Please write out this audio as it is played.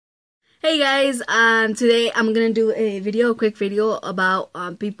Hey guys, today I'm gonna do a quick video about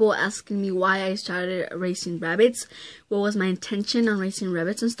people asking me why I started racing rabbits. What was my intention on racing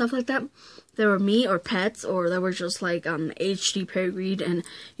rabbits and stuff like that. They were me or pets, or they were just like HD peregrine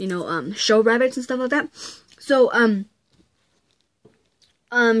and show rabbits and stuff like that. So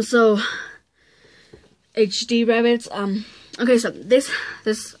HD rabbits. Okay, so this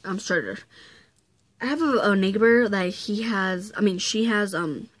starter. I have a neighbor that she has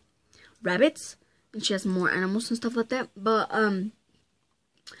rabbits, and she has more animals and stuff like that. But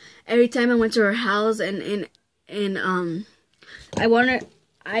every time I went to her house and I wanted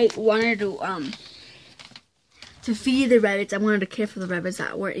to feed the rabbits. I wanted to care for the rabbits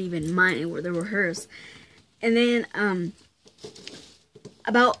that weren't even mine, they were hers. And then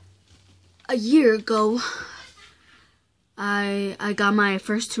about a year ago, I got my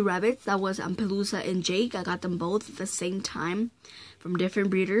first two rabbits. That was Pelusa and Jake. I got them both at the same time from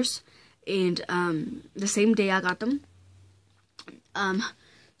different breeders. And the same day I got them.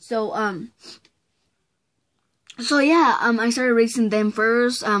 So yeah, I started racing them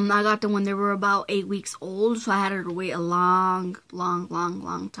first. I got them when they were about 8 weeks old, so I had to wait a long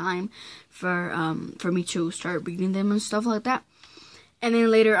time for me to start breeding them and stuff like that. And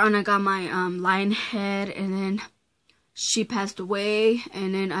then later on, I got my lion head, and then she passed away.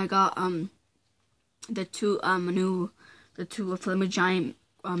 And then I got the two Flamin' Giant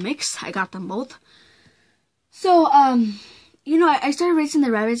mix. I got them both. So I started racing the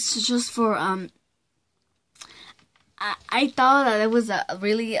rabbits just for I thought that it was a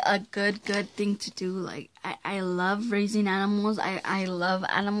really good thing to do. Like I love raising animals. I love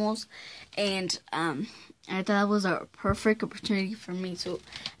animals, and I thought that was a perfect opportunity for me to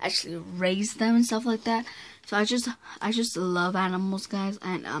actually raise them and stuff like that. So I just love animals, guys.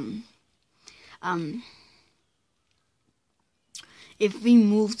 And if we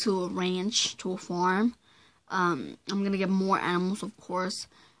move to a ranch, to a farm, I'm gonna get more animals, of course.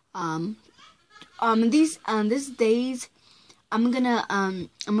 These days, I'm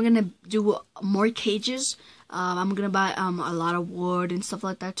gonna do more cages. I'm gonna buy a lot of wood and stuff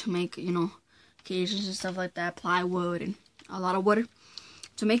like that to make cages and stuff like that, plywood and a lot of wood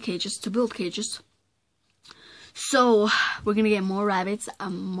to make cages, to build cages. So we're gonna get more rabbits,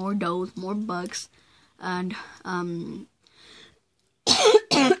 more does, more bugs, and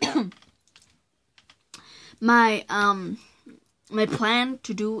my plan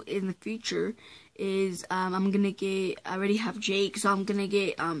to do in the future is I already have Jake, so I'm gonna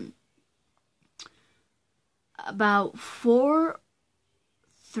get about three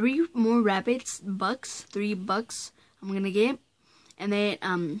more three bucks I'm gonna get, and then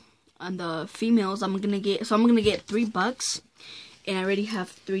on the females I'm gonna get 3 bucks, and I already have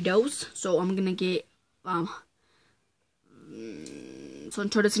 3 does, so I'm gonna get so in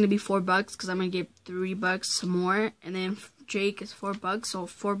total it's gonna be 4 bucks, because I'm gonna get 3 bucks more, and then Jake is 4 bucks, so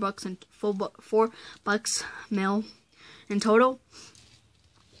 4 bucks and 4 bucks male in total.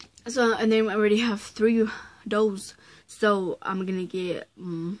 So and then I already have 3 does, so I'm gonna get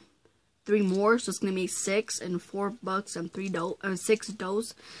 3 more, so it's gonna be 6 and 4 bucks and 6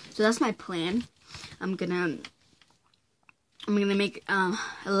 does. So that's my plan. I'm gonna make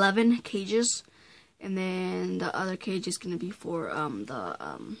 11 cages. And then the other cage is gonna be for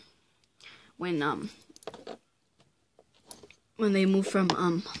when they move from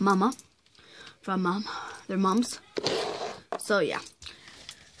their moms. So yeah.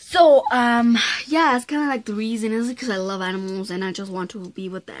 So yeah, it's kind of like the reason is because I love animals and I just want to be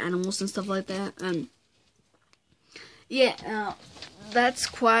with the animals and stuff like that. And yeah, that's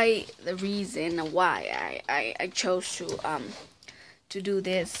quite the reason why I chose to do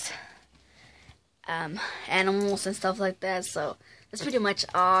this. Animals and stuff like that. So that's pretty much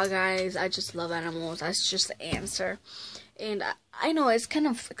all, guys. I just love animals. That's just the answer. And I know it's kind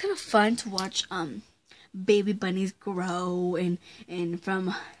of fun to watch baby bunnies grow and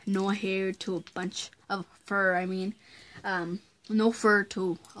from no hair to a bunch of fur. I mean, no fur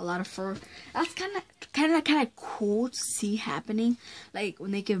to a lot of fur. That's kind of cool to see happening, like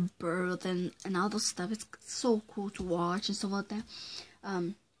when they give birth and all those stuff. It's so cool to watch and stuff like that.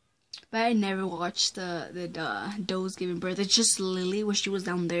 But I never watched the does giving birth. It's just Lily when she was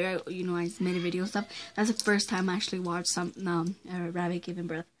down there. I made a video and stuff. That's the first time I actually watched a rabbit giving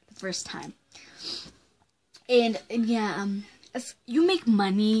birth. The first time. And yeah, you make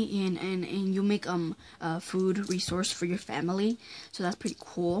money and you make food resource for your family. So that's pretty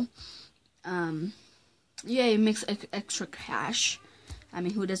cool. Yeah, it makes extra cash. I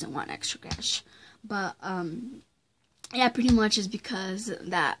mean, who doesn't want extra cash? But yeah, pretty much is because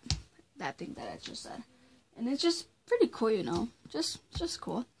that thing that I just said. And it's just pretty cool, you know, just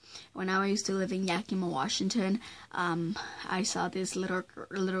cool. When I used to live in Yakima, Washington, I saw this little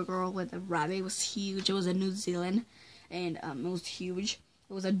girl with a rabbit. It was huge. It was in New Zealand, and it was huge.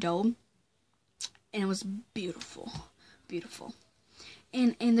 It was a doe, and it was beautiful, beautiful.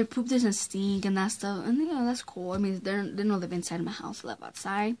 And their poop doesn't stink and that stuff, and you know that's cool. I mean, they don't live inside my house; they live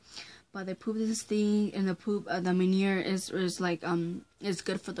outside. But the poop doesn't stink, and the poop, the manure is like is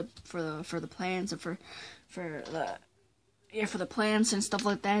good for the plants and for the plants and stuff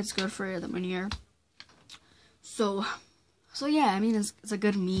like that. It's good for the manure. So yeah, I mean it's a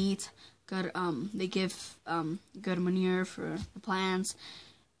good meat. Good they give good manure for the plants,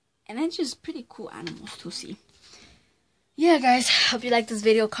 and it's just pretty cool animals to see. Yeah, guys, hope you like this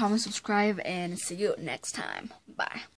video. Comment, subscribe, and see you next time. Bye.